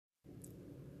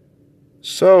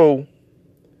So,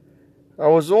 I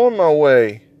was on my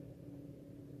way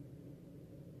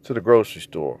to the grocery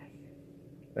store.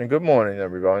 And good morning,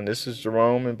 everyone. This is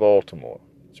Jerome in Baltimore.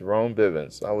 Jerome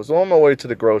Bivens. I was on my way to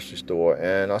the grocery store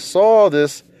and I saw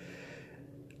this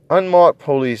unmarked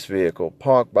police vehicle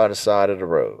parked by the side of the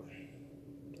road.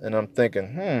 And I'm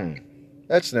thinking,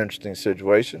 that's an interesting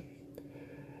situation.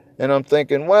 And I'm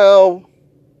thinking, well,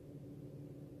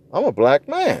 I'm a black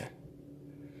man.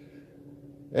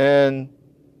 And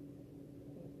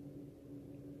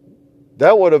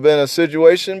that would have been a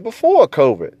situation before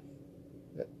COVID.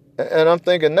 And I'm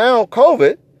thinking now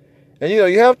COVID, and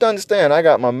you have to understand, I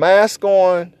got my mask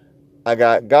on, I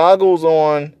got goggles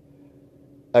on,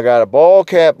 I got a ball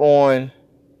cap on,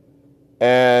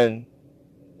 and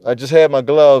I just had my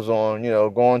gloves on,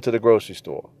 going to the grocery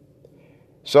store.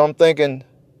 So I'm thinking,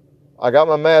 I got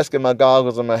my mask and my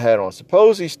goggles and my hat on.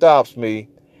 Suppose he stops me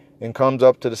and comes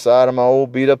up to the side of my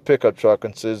old beat up pickup truck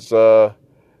and says,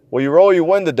 will you roll your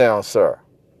window down, sir?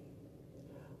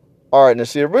 All right, now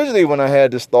see, originally when I had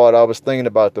this thought, I was thinking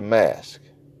about the mask.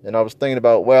 And I was thinking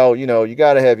about, well, you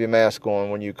got to have your mask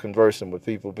on when you're conversing with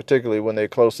people, particularly when they're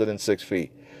closer than 6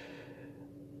 feet.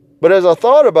 But as I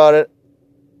thought about it,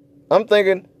 I'm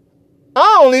thinking,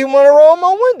 I don't even want to roll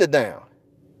my window down.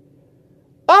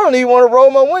 I don't even want to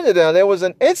roll my window down. There was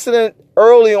an incident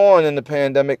early on in the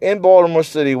pandemic in Baltimore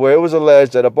City where it was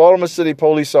alleged that a Baltimore City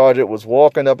police sergeant was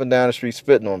walking up and down the street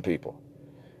spitting on people.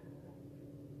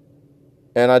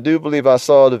 And I do believe I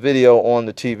saw the video on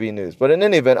the TV news. But in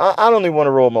any event, I don't even want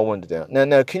to roll my window down.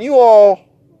 Now, can you all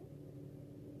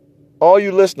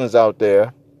you listeners out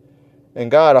there,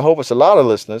 and God, I hope it's a lot of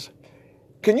listeners,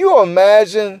 can you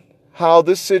imagine how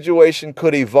this situation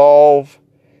could evolve?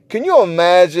 Can you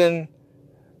imagine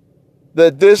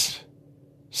that this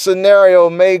scenario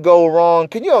may go wrong?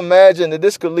 Can you imagine that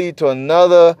this could lead to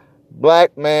another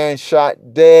black man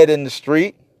shot dead in the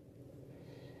street?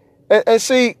 And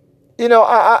see,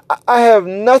 I have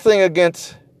nothing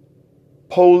against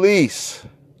police.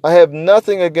 I have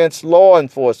nothing against law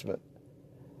enforcement.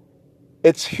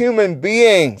 It's human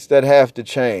beings that have to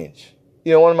change.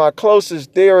 One of my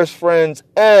closest, dearest friends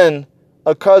and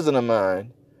a cousin of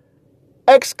mine,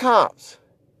 ex-cops,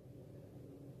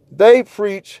 they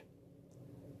preach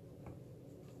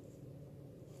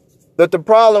that the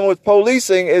problem with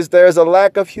policing is there's a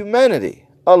lack of humanity.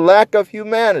 A lack of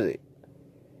humanity.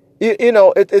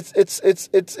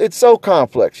 It's so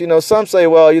complex. Some say,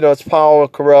 well, it's power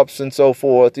corrupts and so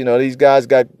forth. These guys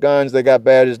got guns, they got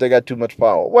badges, they got too much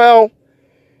power. Well,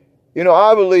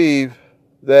 I believe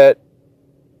that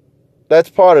that's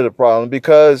part of the problem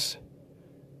because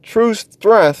true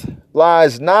strength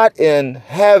lies not in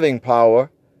having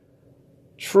power.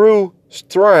 True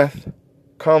strength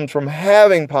comes from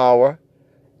having power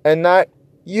and not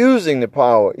using the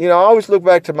power. I always look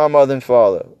back to my mother and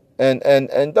father.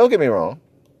 And don't get me wrong,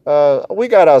 we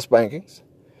got our spankings.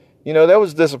 There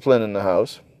was discipline in the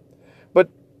house. But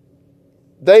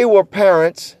they were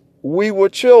parents, we were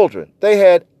children. They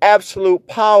had absolute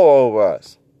power over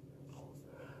us.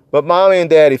 But mommy and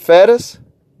daddy fed us.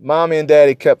 Mommy and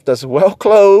daddy kept us well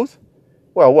clothed.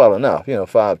 Well enough.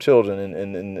 5 children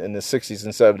in the 60s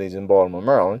and 70s in Baltimore,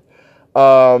 Maryland.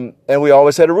 And we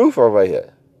always had a roof over our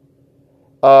head.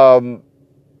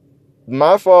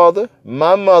 My father,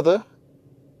 my mother,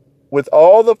 with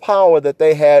all the power that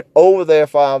they had over their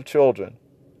 5 children,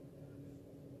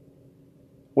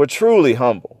 were truly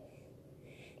humble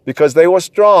because they were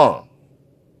strong.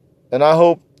 And I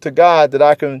hope to God that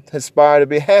I can aspire to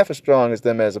be half as strong as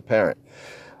them as a parent.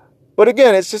 But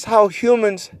again, it's just how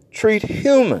humans treat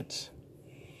humans.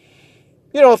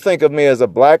 You don't think of me as a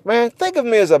black man. Think of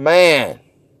me as a man.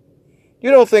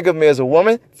 You don't think of me as a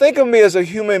woman. Think of me as a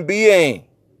human being.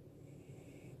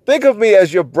 Think of me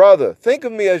as your brother. Think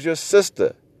of me as your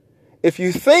sister. If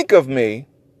you think of me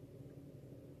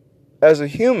as a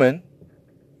human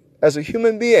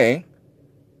being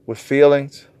with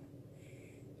feelings,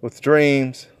 with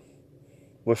dreams,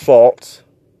 with faults,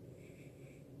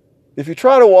 if you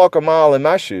try to walk a mile in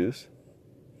my shoes,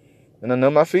 and I know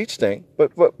my feet stink,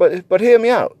 but hear me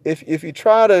out. If you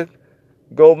try to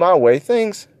go my way,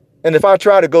 and if I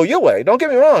try to go your way, don't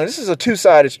get me wrong, this is a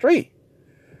two-sided street.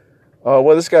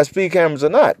 Whether this got speed cameras or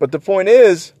not. But the point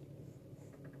is,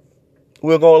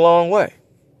 we'll go a long way.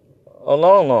 A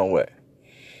long, long way.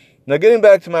 Now, getting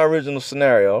back to my original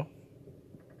scenario,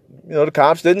 the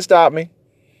cops didn't stop me.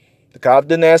 The cop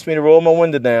didn't ask me to roll my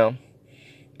window down.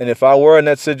 And if I were in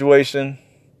that situation,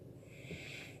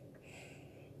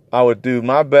 I would do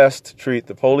my best to treat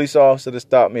the police officer that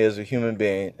stopped me as a human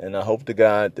being. And I hope to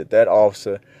God that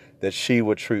officer, that she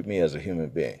would treat me as a human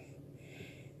being.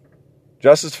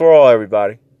 Justice for all,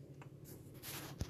 everybody.